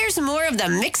Here's more of the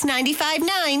Mix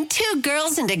 95.9 Two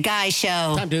Girls and a Guy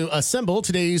show. Time to assemble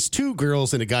today's Two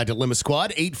Girls and a Guy Dilemma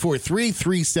Squad,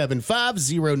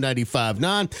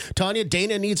 843-375-0959. Tanya,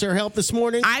 Dana needs our help this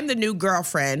morning. I'm the new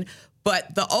girlfriend,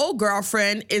 but the old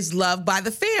girlfriend is loved by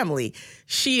the family.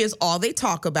 She is all they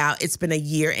talk about. It's been a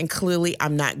year, and clearly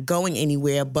I'm not going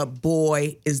anywhere, but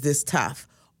boy, is this tough.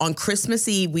 On Christmas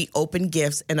Eve, we opened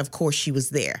gifts, and of course, she was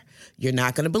there. You're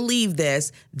not going to believe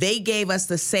this. They gave us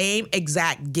the same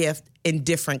exact gift in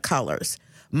different colors.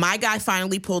 My guy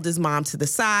finally pulled his mom to the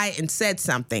side and said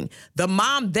something. The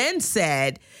mom then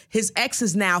said his ex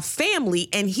is now family,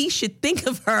 and he should think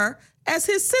of her as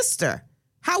his sister.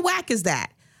 How whack is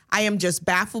that? I am just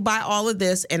baffled by all of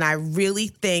this, and I really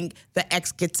think the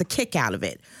ex gets a kick out of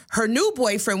it. Her new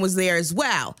boyfriend was there as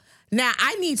well. Now,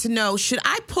 I need to know, should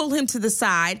I pull him to the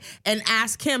side and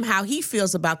ask him how he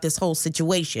feels about this whole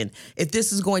situation? If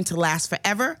this is going to last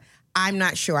forever, I'm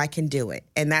not sure I can do it.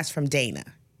 And that's from Dana.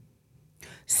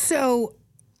 So,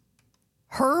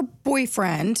 her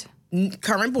boyfriend...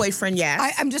 Current boyfriend,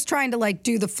 yes. I'm just trying to,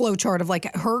 do the flow chart of,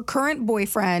 her current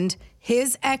boyfriend,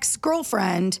 his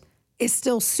ex-girlfriend... is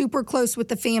still super close with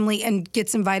the family and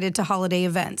gets invited to holiday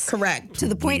events. Correct. To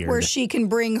the point where she can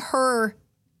bring her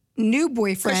new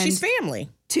boyfriend. Because she's family.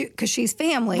 Because she's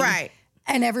family. Right.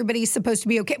 And everybody's supposed to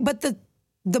be okay. But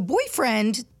the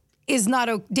boyfriend is not,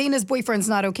 Dana's boyfriend's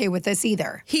not okay with this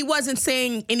either. He wasn't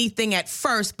saying anything at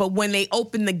first, but when they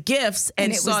opened the gifts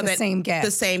and it saw was the that same gift. the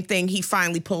same thing, he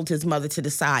finally pulled his mother to the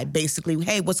side. Basically,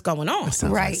 hey, what's going on?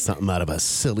 Sounds Right. like something out of a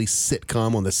silly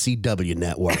sitcom on the CW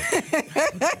network.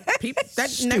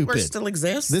 That network still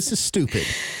exists. This is stupid.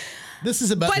 This is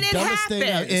about But the it dumbest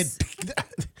happens. thing.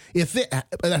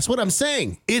 That's what I'm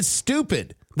saying. It's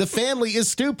stupid. The family is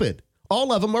stupid.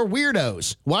 All of them are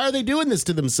weirdos. Why are they doing this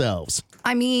to themselves?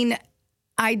 I mean,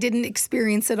 I didn't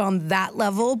experience it on that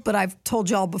level, but I've told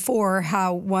y'all before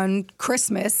how one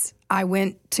Christmas I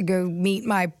went to go meet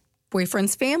my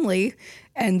boyfriend's family,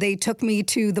 and they took me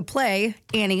to the play,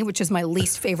 Annie, which is my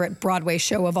least favorite Broadway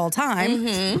show of all time.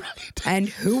 Mm-hmm. Right. And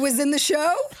who was in the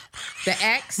show? The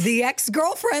ex? The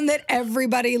ex-girlfriend that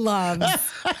everybody loves.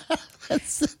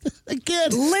 Again,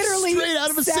 Literally straight out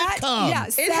of a sitcom. Yeah,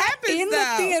 It sat happens, in though.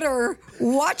 the theater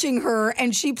watching her,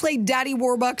 and she played Daddy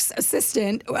Warbucks'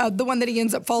 assistant, the one that he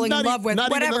ends up falling in love with.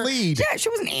 Not even whatever. the lead. Yeah, she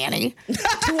wasn't Annie.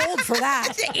 Too old for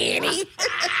that. Annie.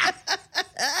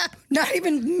 Not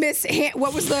even Miss.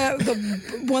 What was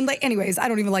the one? Anyways, I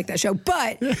don't even like that show.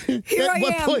 But here I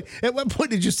am. At what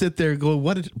point did you sit there and go,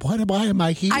 why am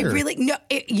I here? I really no.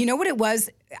 You know what it was?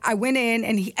 I went in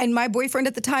and my boyfriend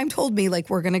at the time told me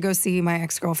we're gonna go see my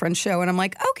ex-girlfriend's show, and I'm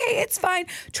like, okay, it's fine.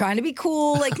 Trying to be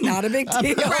cool, not a big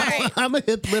deal. I'm a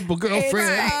hip liberal girlfriend.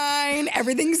 It's fine.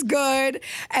 Everything's good.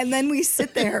 And then we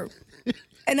sit there.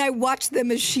 And I watch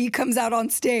them as she comes out on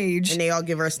stage. And they all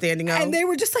give her a standing O. And they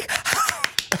were just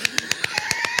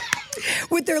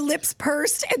with their lips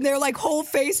pursed and their whole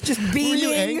face just beaming. Were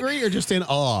you angry or just in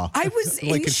awe? I was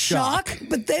in shock,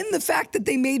 but then the fact that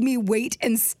they made me wait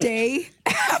and stay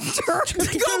after.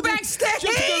 Go backstage. Did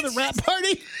you go to the rap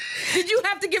party? Did you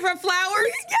have to give her flowers?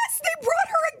 Yes, they brought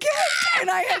her a gift, and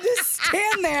I had to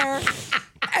stand there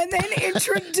and then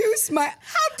introduce my.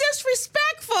 How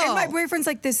disrespectful! And my boyfriend's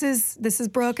like, "This is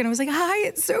Brooke," and I was like, "Hi,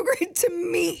 it's so great to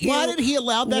meet you." Why did he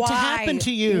allow that to happen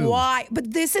to you? Why?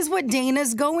 But this is what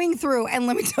Dana's going through, and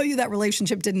let me tell you, that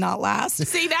relationship did not last.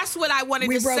 See, that's what I wanted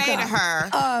We to broke say up. to her.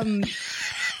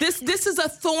 This is a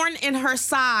thorn in her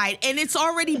side, and it's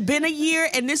already been a year,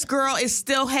 and this girl is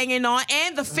still hanging on,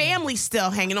 and the family's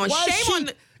still hanging on. Shame on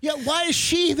the. Yeah, why is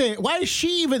she there? Why is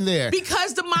she even there?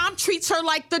 Because the mom treats her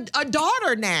like a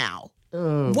daughter now.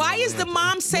 Oh, why is the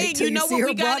mom saying, Till you know see what her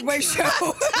we got? Broadway show.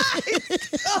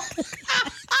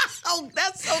 Oh,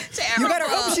 that's so terrible. You better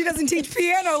hope she doesn't teach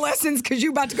piano lessons because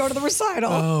you're about to go to the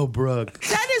recital. Oh, Brooke.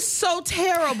 That is so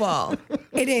terrible.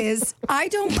 It is.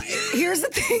 Here's the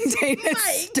thing, Dana.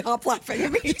 Stop laughing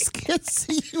at me. I just can't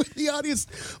see you in the audience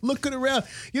looking around.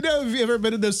 Have you ever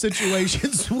been in those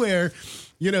situations where,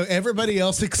 everybody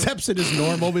else accepts it as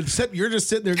normal, but except you're just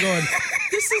sitting there going,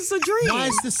 This is a dream. why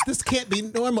is this can't be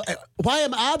normal? Why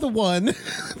am I the one?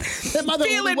 Am I the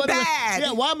Feeling only one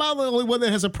bad. why am I the only one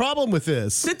that has a problem with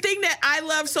this? The thing that I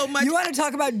love so much. You want to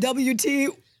talk about WT?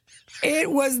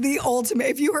 It was the ultimate.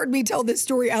 If you heard me tell this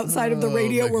story outside of the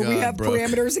radio my where we God, have Brooke.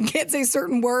 parameters and can't say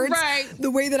certain words, Right.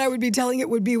 the way that I would be telling it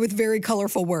would be with very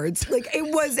colorful words.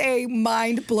 It was a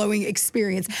mind-blowing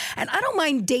experience. And I don't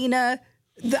mind Dana.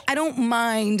 I don't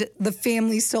mind the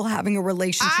family still having a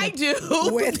relationship. I do.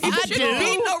 With There shouldn't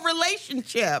be no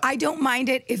relationship. I don't mind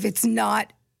it if it's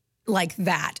not like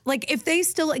that. Like if they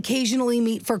still occasionally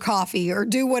meet for coffee or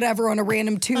do whatever on a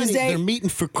random Honey, Tuesday. they're meeting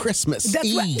for Christmas That's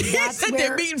Eve. that's They're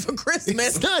where meeting for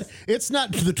Christmas. It's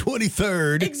not the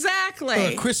 23rd. Exactly. Or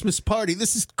a Christmas party.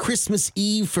 This is Christmas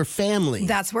Eve for family.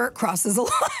 that's where it crosses a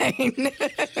line.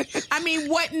 I mean,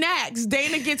 what next?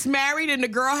 Dana gets married and the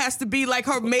girl has to be like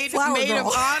her maid Flower of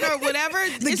girl. honor or whatever.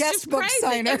 The It's guest just book crazy.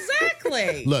 signer.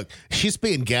 Exactly. Look, she's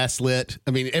being gaslit.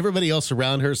 I mean, everybody else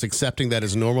around her is accepting that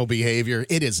as normal behavior.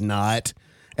 It is not.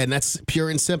 And that's pure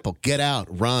and simple. Get out,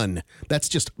 run. That's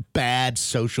just bad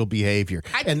social behavior.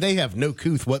 And they have no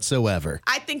couth whatsoever.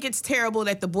 I think it's terrible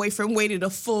that the boyfriend waited a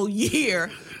full year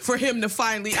for him to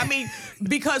finally. I mean,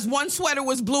 because one sweater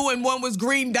was blue and one was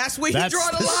green. That's where That's he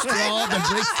draw the the line. straw that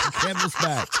breaks the camel's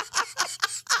back.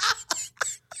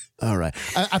 All right.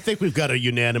 I think we've got a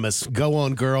unanimous. Go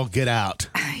on, girl. Get out.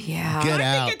 Yeah. Get I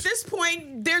out. think at this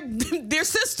point they're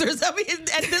sisters. I mean,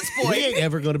 at this point. We ain't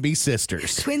ever going to be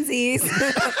sisters. Twinsies.